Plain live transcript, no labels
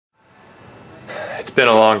It's been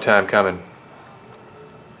a long time coming.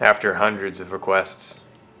 After hundreds of requests,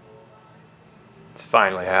 it's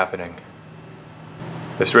finally happening.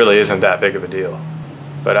 This really isn't that big of a deal,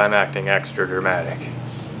 but I'm acting extra dramatic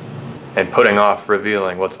and putting off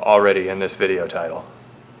revealing what's already in this video title.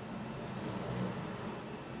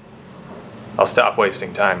 I'll stop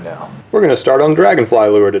wasting time now. We're going to start on Dragonfly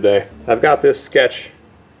Lure today. I've got this sketch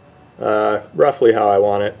roughly how I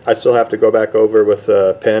want it. I still have to go back over with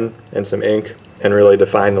a pen and some ink and really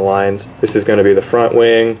define the lines. This is going to be the front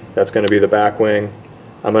wing, that's going to be the back wing.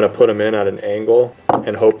 I'm going to put them in at an angle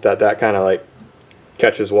and hope that that kind of like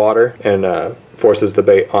catches water and forces the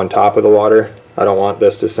bait on top of the water. I don't want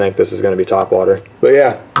this to sink, this is going to be top water. But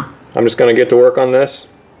yeah, I'm just going to get to work on this.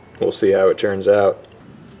 We'll see how it turns out.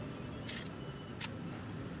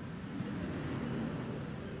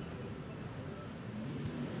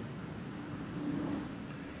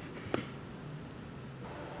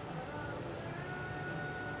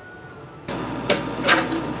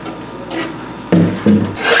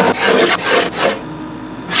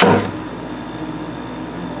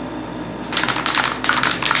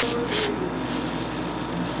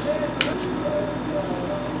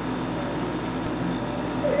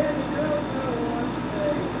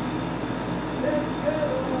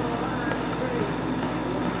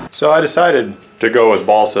 So I decided to go with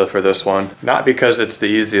balsa for this one, not because it's the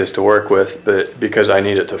easiest to work with, but because I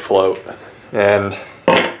need it to float. And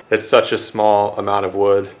it's such a small amount of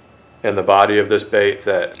wood in the body of this bait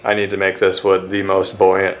that I need to make this wood the most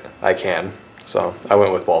buoyant I can. So I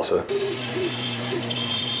went with balsa.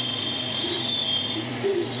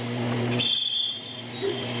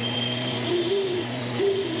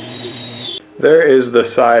 There is the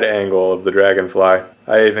side angle of the Dragonfly.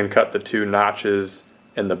 I even cut the 2 notches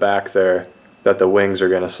in the back there that the wings are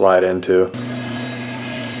going to slide into.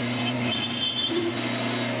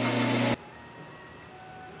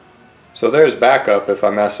 So there's backup if I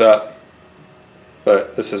mess up,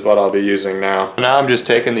 but this is what I'll be using now. Now I'm just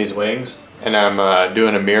taking these wings and I'm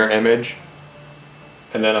doing a mirror image,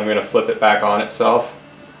 and then I'm going to flip it back on itself,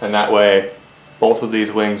 and that way both of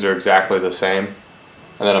these wings are exactly the same,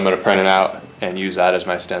 and then I'm going to print it out and use that as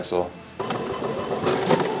my stencil.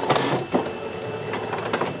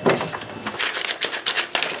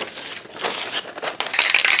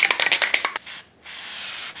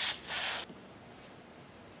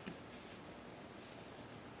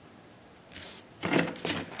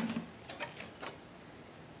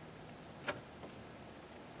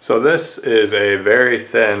 So this is a very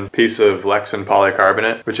thin piece of Lexan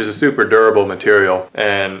polycarbonate, which is a super durable material,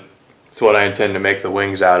 and it's what I intend to make the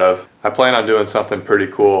wings out of. I plan on doing something pretty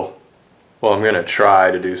cool. Well, I'm going to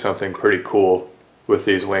try to do something pretty cool with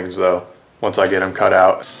these wings though, once I get them cut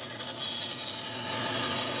out.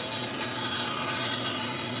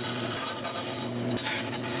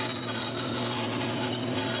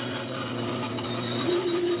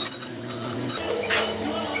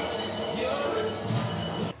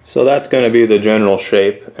 So that's going to be the general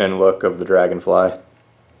shape and look of the Dragonfly.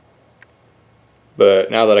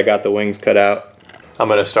 But now that I got the wings cut out, I'm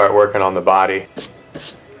going to start working on the body.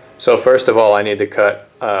 So first of all, I need to cut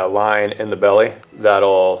a line in the belly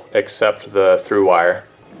that'll accept the through wire.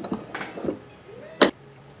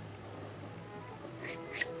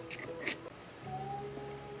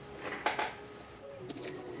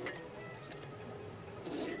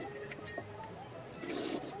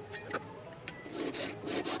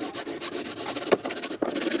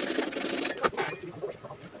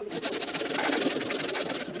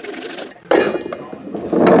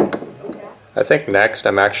 I think next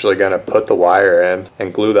I'm actually going to put the wire in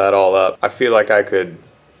and glue that all up. I feel like I could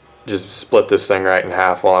just split this thing right in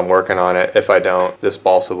half while I'm working on it. If I don't, this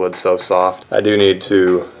balsa wood's so soft. I do need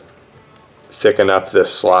to thicken up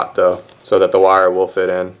this slot though, so that the wire will fit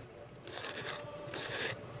in.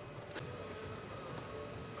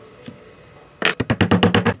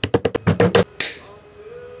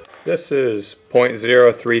 This is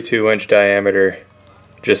 0.032 inch diameter,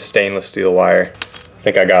 just stainless steel wire. I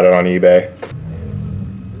think I got it on eBay.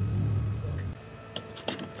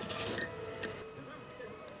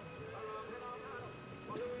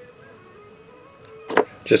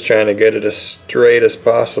 Just trying to get it as straight as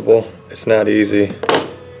possible. It's not easy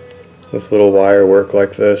with little wire work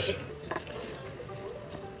like this.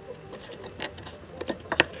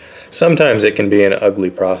 Sometimes it can be an ugly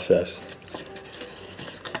process.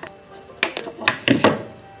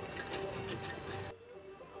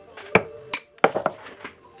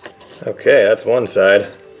 Okay, that's one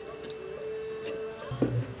side.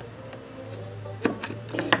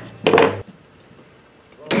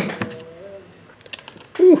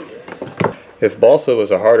 Whew. If balsa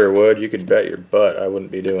was a harder wood, you could bet your butt I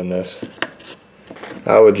wouldn't be doing this.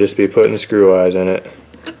 I would just be putting screw eyes in it.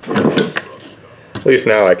 At least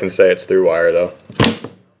now I can say it's through wire though.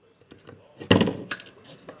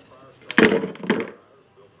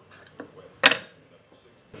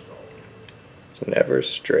 It's never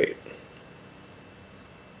straight.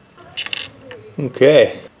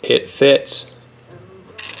 Okay, it fits.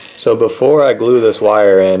 So before I glue this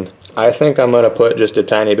wire in, I think I'm going to put just a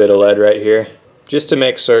tiny bit of lead right here, just to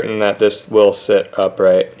make certain that this will sit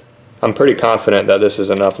upright. I'm pretty confident that this is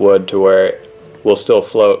enough wood to where it will still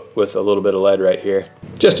float with a little bit of lead right here.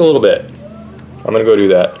 Just a little bit. I'm going to go do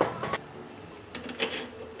that.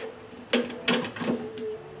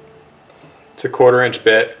 It's a 1/4 inch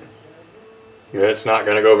bit. It's not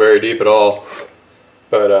going to go very deep at all,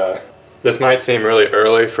 but this might seem really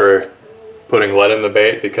early for putting lead in the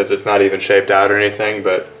bait because it's not even shaped out or anything,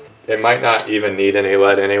 but it might not even need any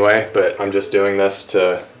lead anyway, but I'm just doing this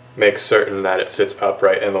to make certain that it sits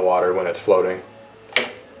upright in the water when it's floating.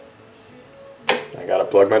 I gotta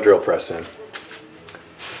plug my drill press in.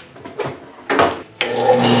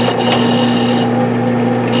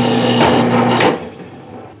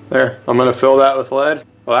 There, I'm gonna fill that with lead.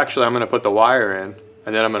 Well, actually I'm gonna put the wire in,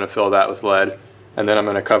 and then I'm gonna fill that with lead, and then I'm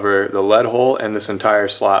gonna cover the lead hole and this entire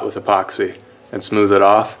slot with epoxy and smooth it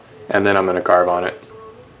off, and then I'm gonna carve on it.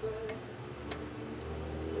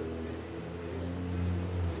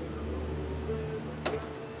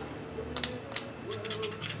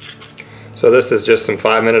 So this is just some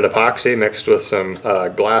 5-minute epoxy mixed with some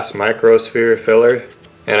glass microsphere filler,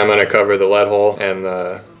 and I'm going to cover the lead hole and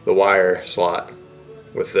the wire slot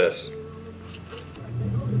with this.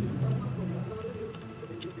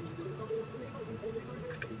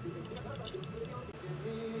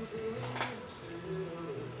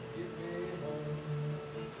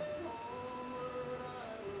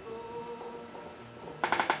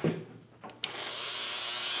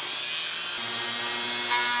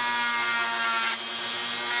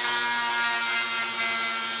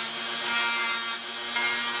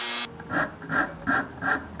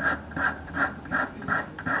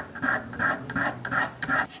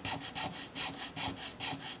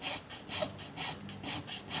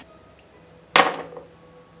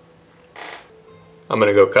 I'm going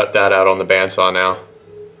to go cut that out on the bandsaw now.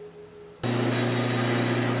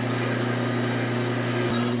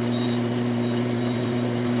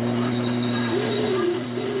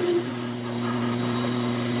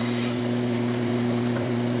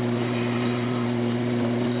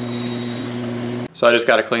 So I just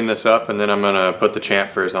got to clean this up, and then I'm going to put the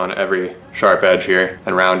chamfers on every sharp edge here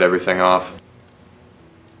and round everything off.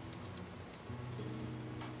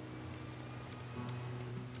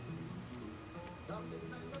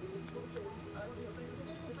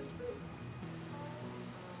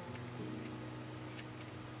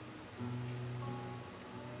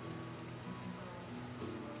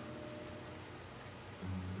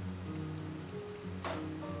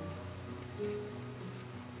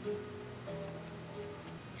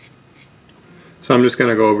 So I'm just going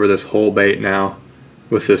to go over this whole bait now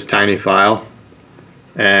with this tiny file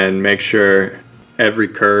and make sure every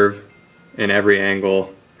curve and every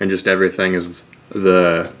angle and just everything is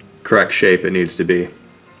the correct shape it needs to be.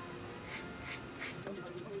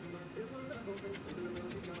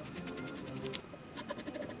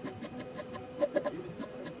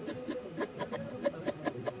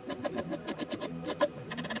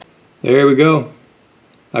 There we go.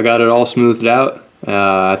 I got it all smoothed out.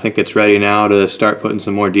 I think it's ready now to start putting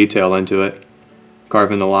some more detail into it.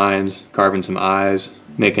 Carving the lines, carving some eyes,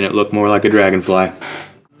 making it look more like a dragonfly.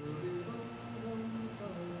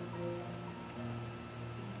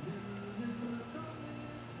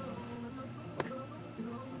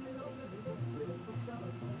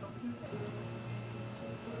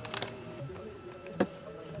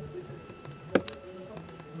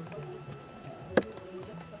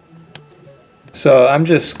 So I'm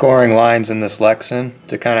just scoring lines in this Lexan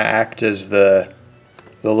to kind of act as the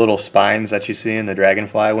little spines that you see in the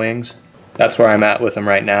dragonfly wings. That's where I'm at with them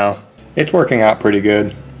right now. It's working out pretty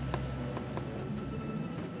good.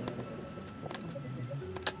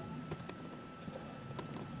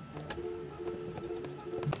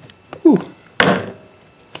 Whew.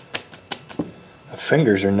 My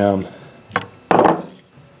fingers are numb.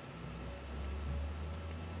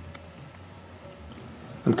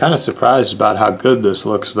 I'm kind of surprised about how good this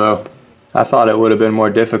looks though. I thought it would have been more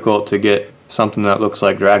difficult to get something that looks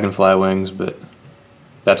like dragonfly wings, but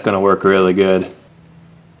that's going to work really good.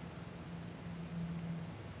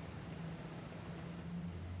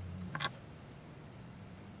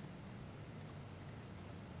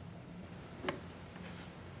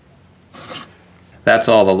 That's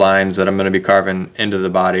all the lines that I'm going to be carving into the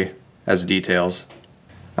body as details.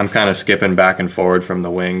 I'm kind of skipping back and forward from the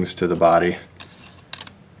wings to the body.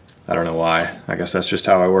 I don't know why. I guess that's just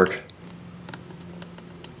how I work.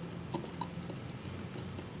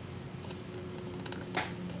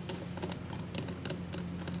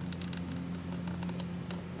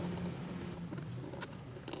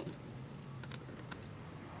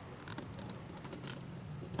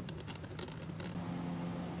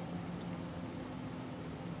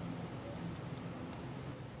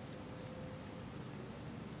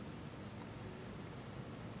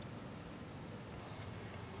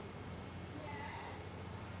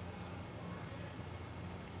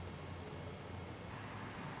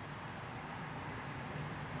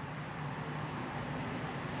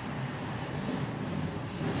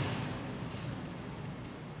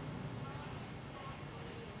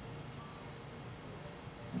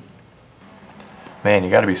 Man,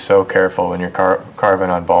 you gotta be so careful when you're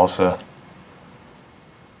carving on balsa.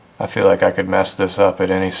 I feel like I could mess this up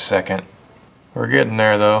at any second. We're getting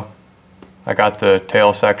there though. I got the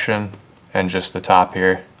tail section and just the top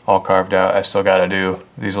here all carved out. I still gotta do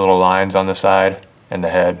these little lines on the side and the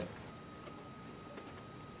head.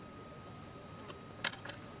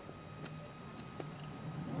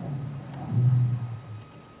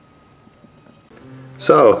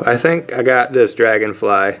 So, I think I got this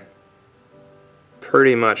dragonfly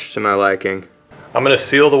pretty much to my liking. I'm gonna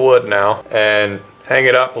seal the wood now and hang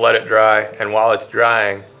it up, let it dry, and while it's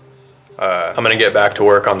drying, I'm gonna get back to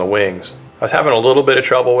work on the wings. I was having a little bit of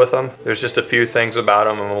trouble with them. There's just a few things about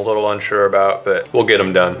them I'm a little unsure about, but we'll get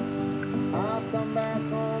them done.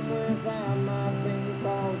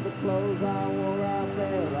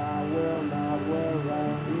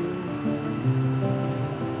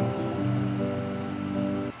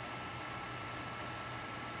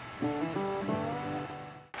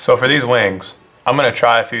 So for these wings, I'm gonna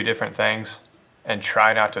try a few different things and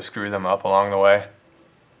try not to screw them up along the way.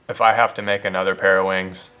 If I have to make another pair of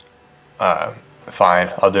wings, fine,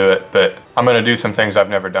 I'll do it. But I'm gonna do some things I've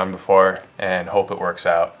never done before and hope it works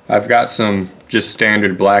out. I've got some just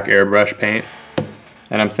standard black airbrush paint,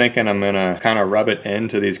 and I'm thinking I'm gonna kind of rub it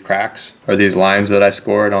into these cracks or these lines that I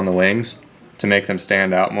scored on the wings to make them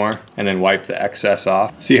stand out more, and then wipe the excess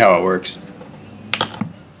off. See how it works.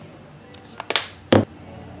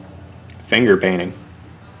 Finger painting.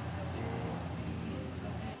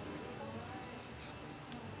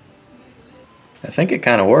 I think it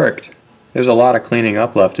kind of worked. There's a lot of cleaning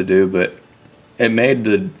up left to do, but it made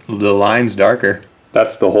the lines darker.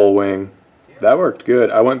 That's the whole wing. That worked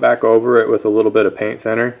good. I went back over it with a little bit of paint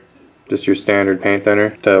thinner, just your standard paint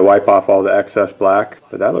thinner, to wipe off all the excess black,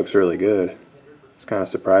 but that looks really good. It's kind of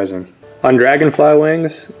surprising. On dragonfly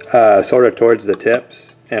wings, sort of towards the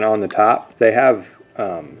tips and on the top, they have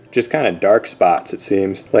just kind of dark spots, it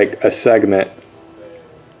seems, like a segment.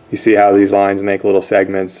 You see how these lines make little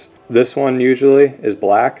segments? This one usually is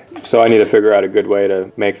black, so I need to figure out a good way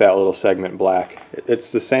to make that little segment black.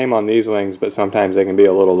 It's the same on these wings, but sometimes they can be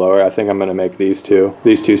a little lower. I think I'm going to make these two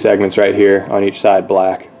segments right here on each side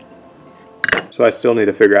black. So I still need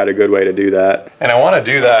to figure out a good way to do that. And I want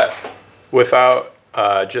to do that without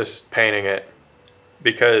just painting it,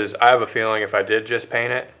 because I have a feeling if I did just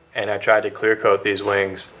paint it and I tried to clear coat these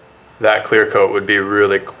wings, that clear coat would be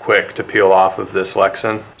really quick to peel off of this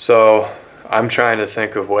Lexan. So I'm trying to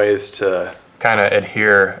think of ways to kind of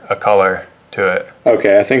adhere a color to it.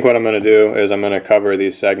 Okay, I think what I'm going to do is I'm going to cover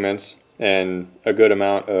these segments in a good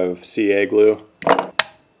amount of CA glue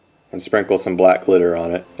and sprinkle some black glitter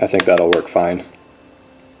on it. I think that'll work fine.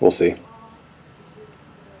 We'll see.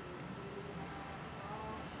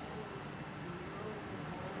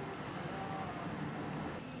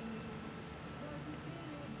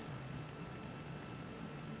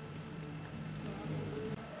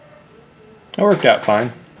 It worked out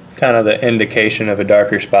fine. Kind of the indication of a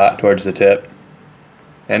darker spot towards the tip.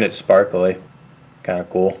 And it's sparkly. Kind of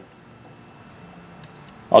cool.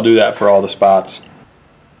 I'll do that for all the spots.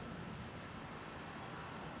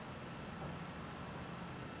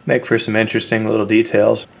 Make for some interesting little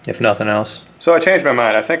details, if nothing else. So I changed my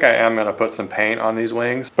mind. I think I am going to put some paint on these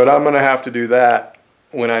wings, but I'm going to have to do that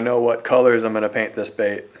when I know what colors I'm going to paint this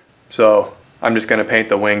bait. So I'm just going to paint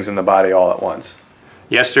the wings and the body all at once.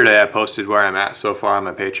 Yesterday I posted where I'm at so far on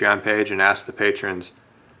my Patreon page and asked the patrons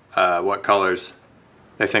what colors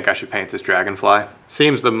they think I should paint this dragonfly.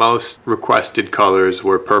 Seems the most requested colors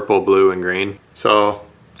were purple, blue, and green. So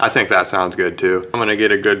I think that sounds good too. I'm gonna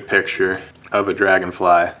get a good picture of a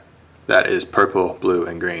dragonfly that is purple, blue,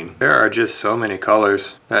 and green. There are just so many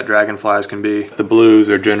colors that dragonflies can be. The blues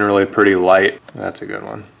are generally pretty light. That's a good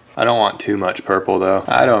one. I don't want too much purple though.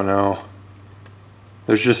 I don't know.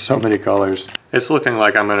 There's just so many colors. It's looking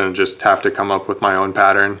like I'm gonna just have to come up with my own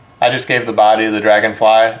pattern. I just gave the body of the Dragonfly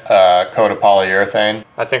a coat of polyurethane.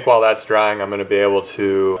 I think while that's drying, I'm gonna be able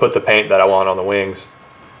to put the paint that I want on the wings,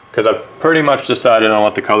 because I've pretty much decided on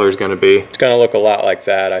what the color is gonna be. It's gonna look a lot like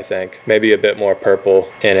that, I think. Maybe a bit more purple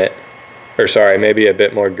in it. Or sorry, maybe a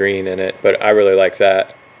bit more green in it, but I really like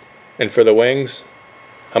that. And for the wings,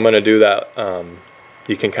 I'm gonna do that,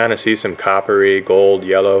 you can kind of see some coppery, gold,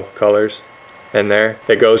 yellow colors in there.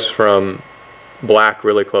 It goes from black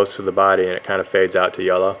really close to the body and it kind of fades out to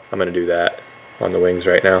yellow. I'm gonna do that on the wings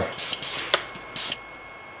right now.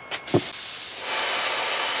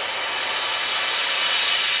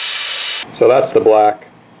 So that's the black.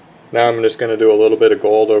 Now I'm just gonna do a little bit of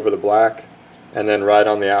gold over the black, and then right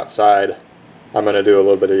on the outside, I'm gonna do a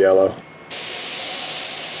little bit of yellow.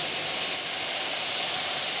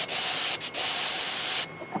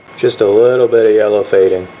 Just a little bit of yellow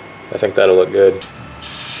fading. I think that'll look good.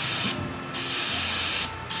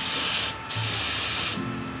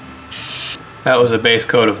 That was a base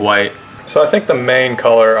coat of white. So I think the main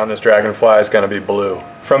color on this Dragonfly is going to be blue.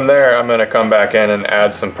 From there, I'm going to come back in and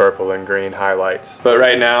add some purple and green highlights. But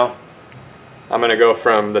right now, I'm going to go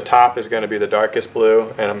from the top is going to be the darkest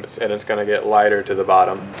blue, and it's going to get lighter to the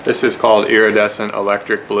bottom. This is called iridescent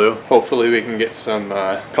electric blue. Hopefully we can get some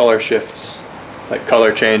color shifts, like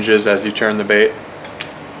color changes as you turn the bait.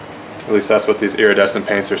 At least that's what these iridescent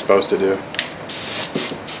paints are supposed to do.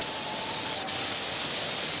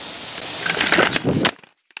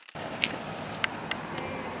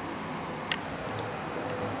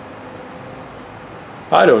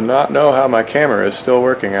 I do not know how my camera is still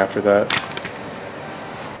working after that.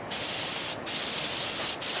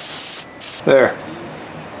 There.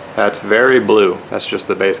 That's very blue. That's just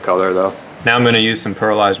the base color though. Now I'm going to use some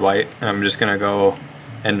pearlized white, and I'm just going to go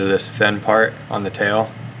into this thin part on the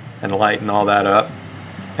tail and lighten all that up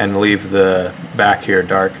and leave the back here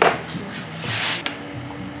dark.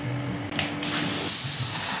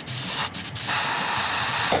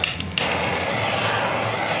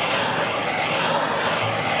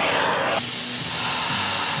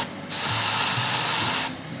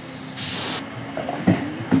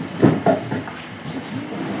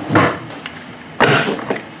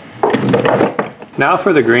 Now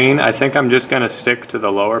for the green, I think I'm just going to stick to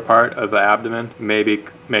the lower part of the abdomen, maybe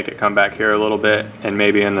make it come back here a little bit, and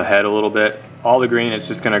maybe in the head a little bit. All the green is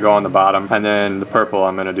just going to go on the bottom, and then the purple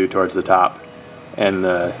I'm going to do towards the top and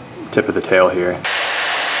the tip of the tail here.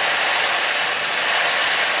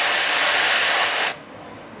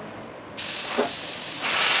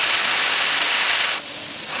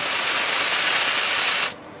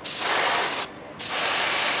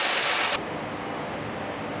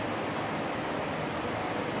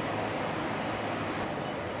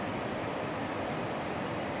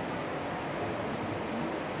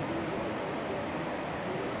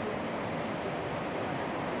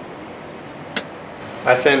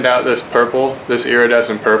 I thinned out this purple, this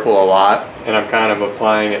iridescent purple a lot, and I'm kind of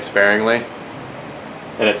applying it sparingly.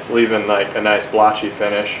 And it's leaving like a nice blotchy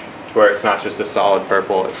finish to where it's not just a solid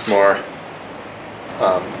purple, it's more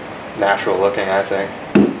natural looking, I think.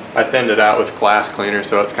 I thinned it out with glass cleaner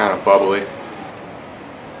so it's kind of bubbly.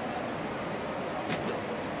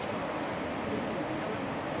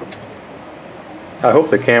 I hope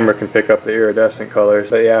the camera can pick up the iridescent colors,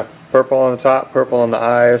 but yeah, purple on the top, purple on the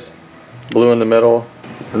eyes, blue in the middle,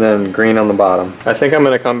 and then green on the bottom. I think I'm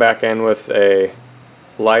going to come back in with a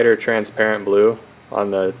lighter transparent blue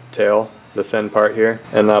on the tail, the thin part here,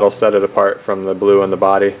 and that'll set it apart from the blue on the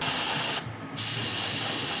body.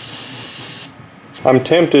 I'm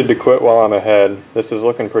tempted to quit while I'm ahead. This is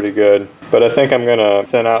looking pretty good, but I think I'm going to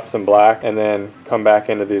thin out some black and then come back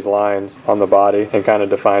into these lines on the body and kind of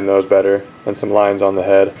define those better, and some lines on the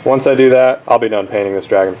head. Once I do that, I'll be done painting this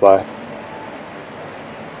Dragonfly.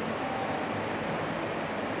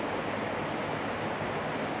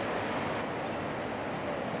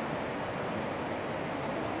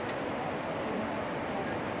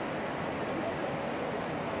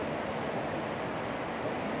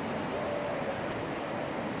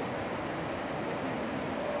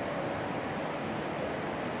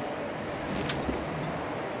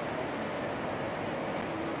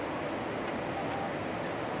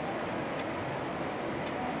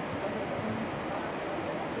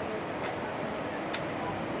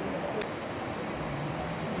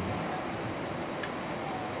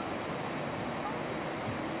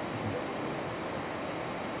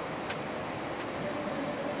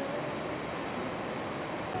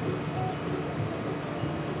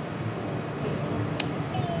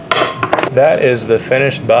 That is the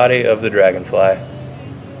finished body of the Dragonfly.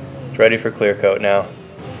 It's ready for clear coat now.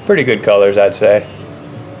 Pretty good colors, I'd say.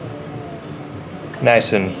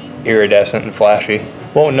 Nice and iridescent and flashy.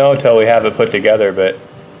 Won't know till we have it put together, but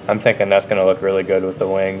I'm thinking that's gonna look really good with the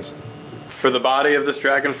wings. For the body of this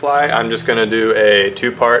Dragonfly, I'm just gonna do a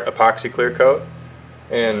 2-part epoxy clear coat.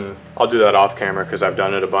 And I'll do that off camera because I've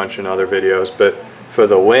done it a bunch in other videos, but for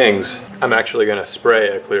the wings, I'm actually gonna spray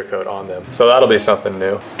a clear coat on them. So that'll be something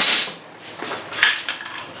new.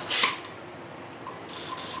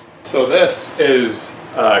 So this is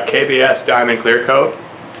KBS Diamond Clear Coat,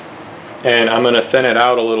 and I'm gonna thin it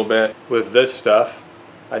out a little bit with this stuff.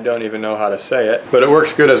 I don't even know how to say it, but it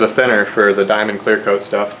works good as a thinner for the Diamond Clear Coat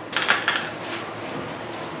stuff.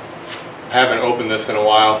 I haven't opened this in a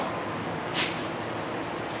while.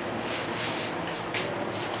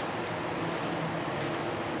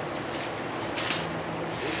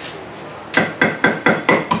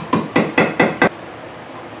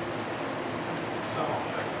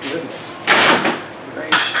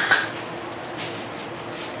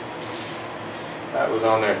 That was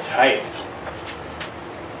on there tight.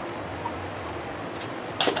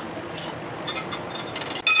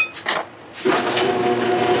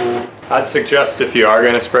 I'd suggest if you are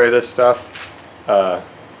going to spray this stuff,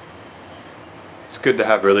 it's good to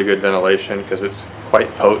have really good ventilation because it's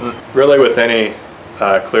quite potent. Really with any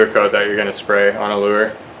clear coat that you're going to spray on a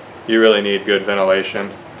lure, you really need good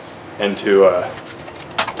ventilation and to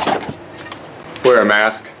wear a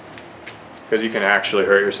mask because you can actually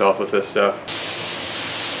hurt yourself with this stuff.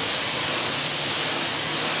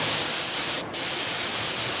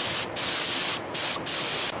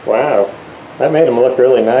 Wow, that made them look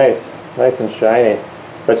really nice and shiny,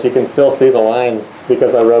 but you can still see the lines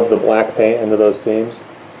because I rubbed the black paint into those seams.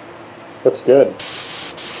 Looks good.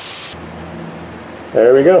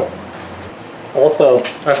 There we go. Also,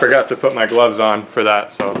 I forgot to put my gloves on for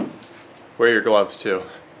that, so wear your gloves too.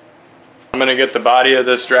 I'm gonna get the body of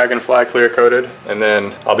this Dragonfly clear coated, and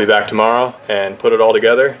then I'll be back tomorrow and put it all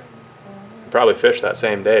together. Probably fish that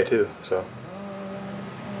same day too, so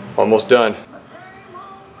almost done.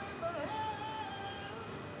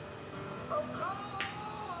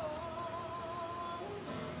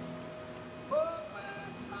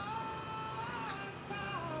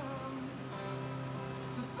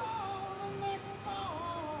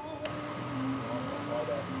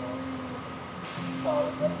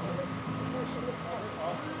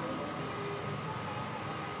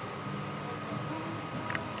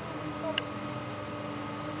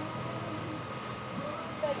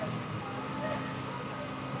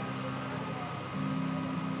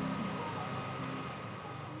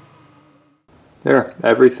 There,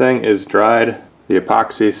 everything is dried, the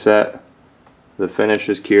epoxy set, the finish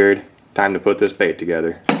is cured. Time to put this bait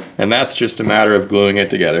together. And that's just a matter of gluing it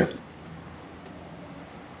together.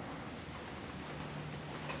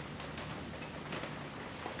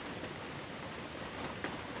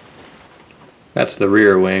 That's the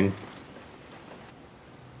rear wing.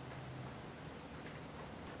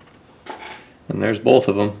 And there's both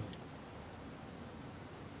of them.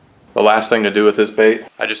 The last thing to do with this bait,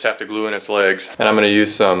 I just have to glue in its legs. And I'm going to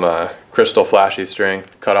use some crystal flashy string,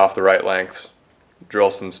 cut off the right lengths, drill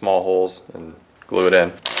some small holes, and glue it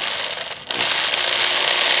in.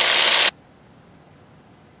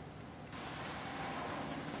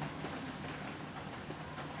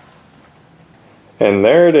 And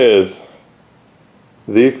there it is,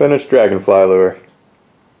 the finished Dragonfly lure.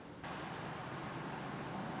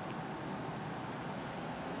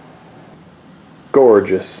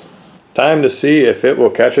 Gorgeous. Time to see if it will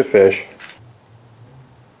catch a fish.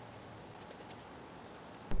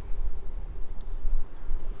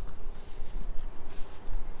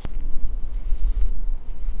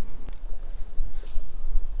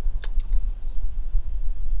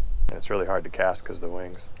 It's really hard to cast because of the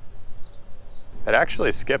wings. It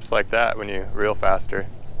actually skips like that when you reel faster.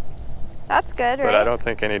 That's good, right? But I don't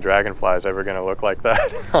think any dragonfly is ever going to look like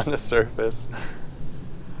that on the surface.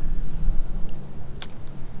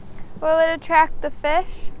 Will it attract the fish?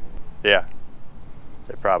 Yeah,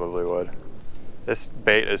 it probably would. This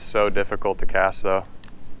bait is so difficult to cast though,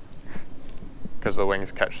 because the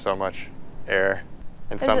wings catch so much air.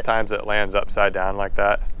 And sometimes it lands upside down like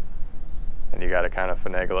that, and you got to kind of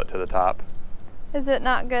finagle it to the top. Is it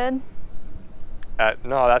not good?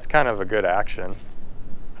 No, that's kind of a good action.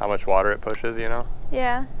 How much water it pushes, you know?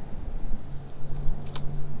 Yeah.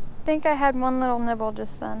 I think I had one little nibble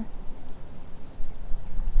just then.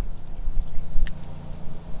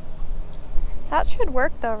 That should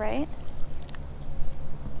work though, right?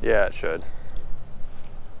 Yeah, it should.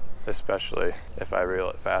 Especially if I reel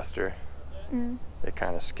it faster. It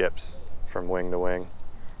kind of skips from wing to wing.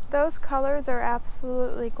 Those colors are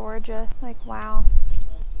absolutely gorgeous. Like, wow.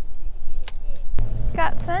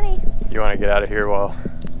 Got sunny. You want to get out of here while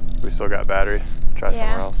we still got battery? Try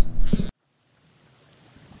somewhere else.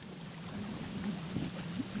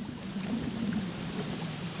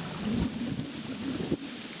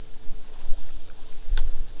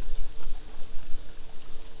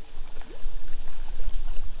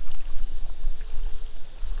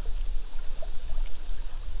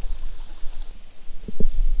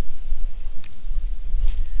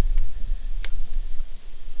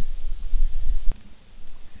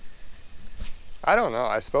 I don't know.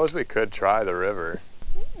 I suppose we could try the river.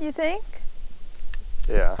 You think?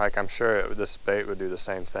 Yeah, like I'm sure this bait would do the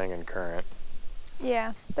same thing in current.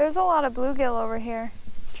 Yeah. There's a lot of bluegill over here.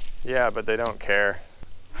 Yeah, but they don't care.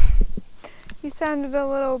 You sounded a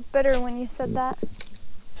little bitter when you said that.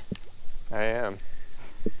 I am.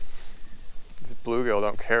 These bluegill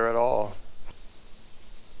don't care at all.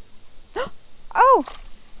 Oh!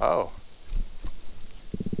 Oh.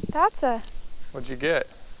 That's a... What'd you get?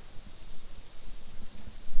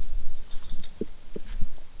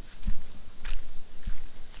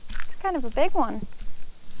 kind of a big one.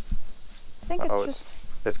 I think it's just...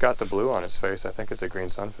 It's got the blue on its face. I think it's a green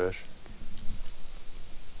sunfish.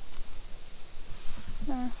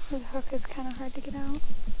 No, the hook is kind of hard to get out.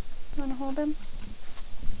 You want to hold him?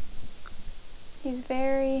 He's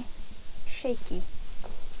very shaky.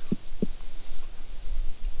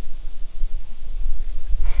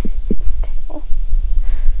 Still.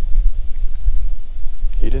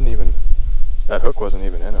 He didn't even... That hook wasn't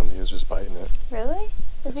even in him. He was just biting it. Really?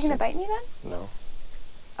 Is he going to bite me then? No.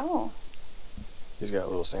 Oh. He's got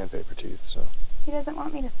little sandpaper teeth, so... He doesn't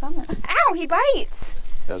want me to thumb him. Ow! He bites!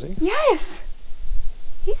 Does he? Yes!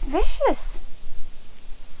 He's vicious.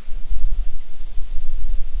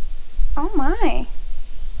 Oh my.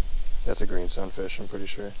 That's a green sunfish, I'm pretty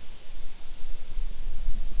sure.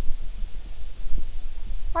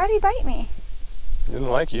 Why'd he bite me? He didn't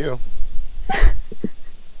like you.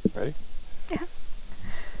 Ready? Yeah.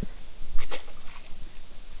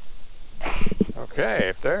 Okay,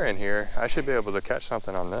 if they're in here, I should be able to catch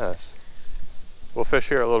something on this. We'll fish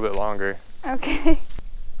here a little bit longer. Okay.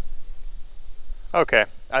 Okay,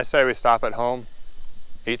 I say we stop at home,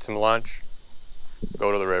 eat some lunch,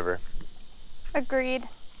 go to the river. Agreed.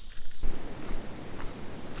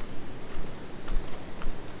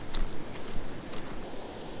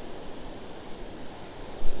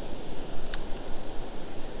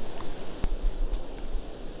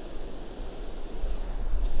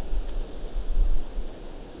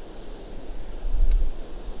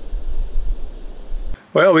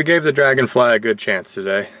 Well, we gave the Dragonfly a good chance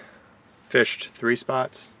today. Fished 3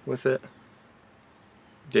 spots with it.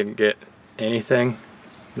 Didn't get anything.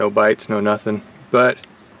 No bites, no nothing. But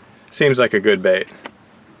seems like a good bait.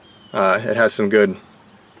 It has some good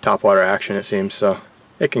topwater action, it seems, so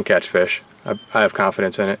it can catch fish. I have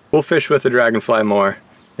confidence in it. We'll fish with the Dragonfly more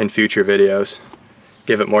in future videos.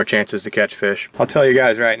 Give it more chances to catch fish. I'll tell you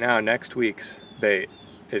guys right now, next week's bait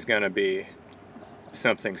is gonna be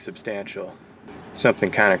something substantial.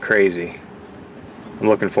 Something kind of crazy. I'm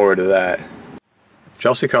looking forward to that.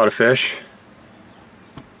 Chelsea caught a fish,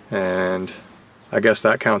 and I guess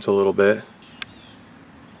that counts a little bit.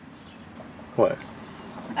 What?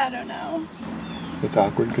 I don't know. It's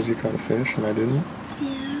awkward because you caught a fish and I didn't?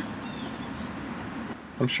 Yeah.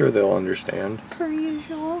 I'm sure they'll understand. Per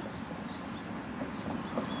usual.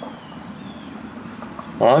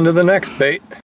 On to the next bait.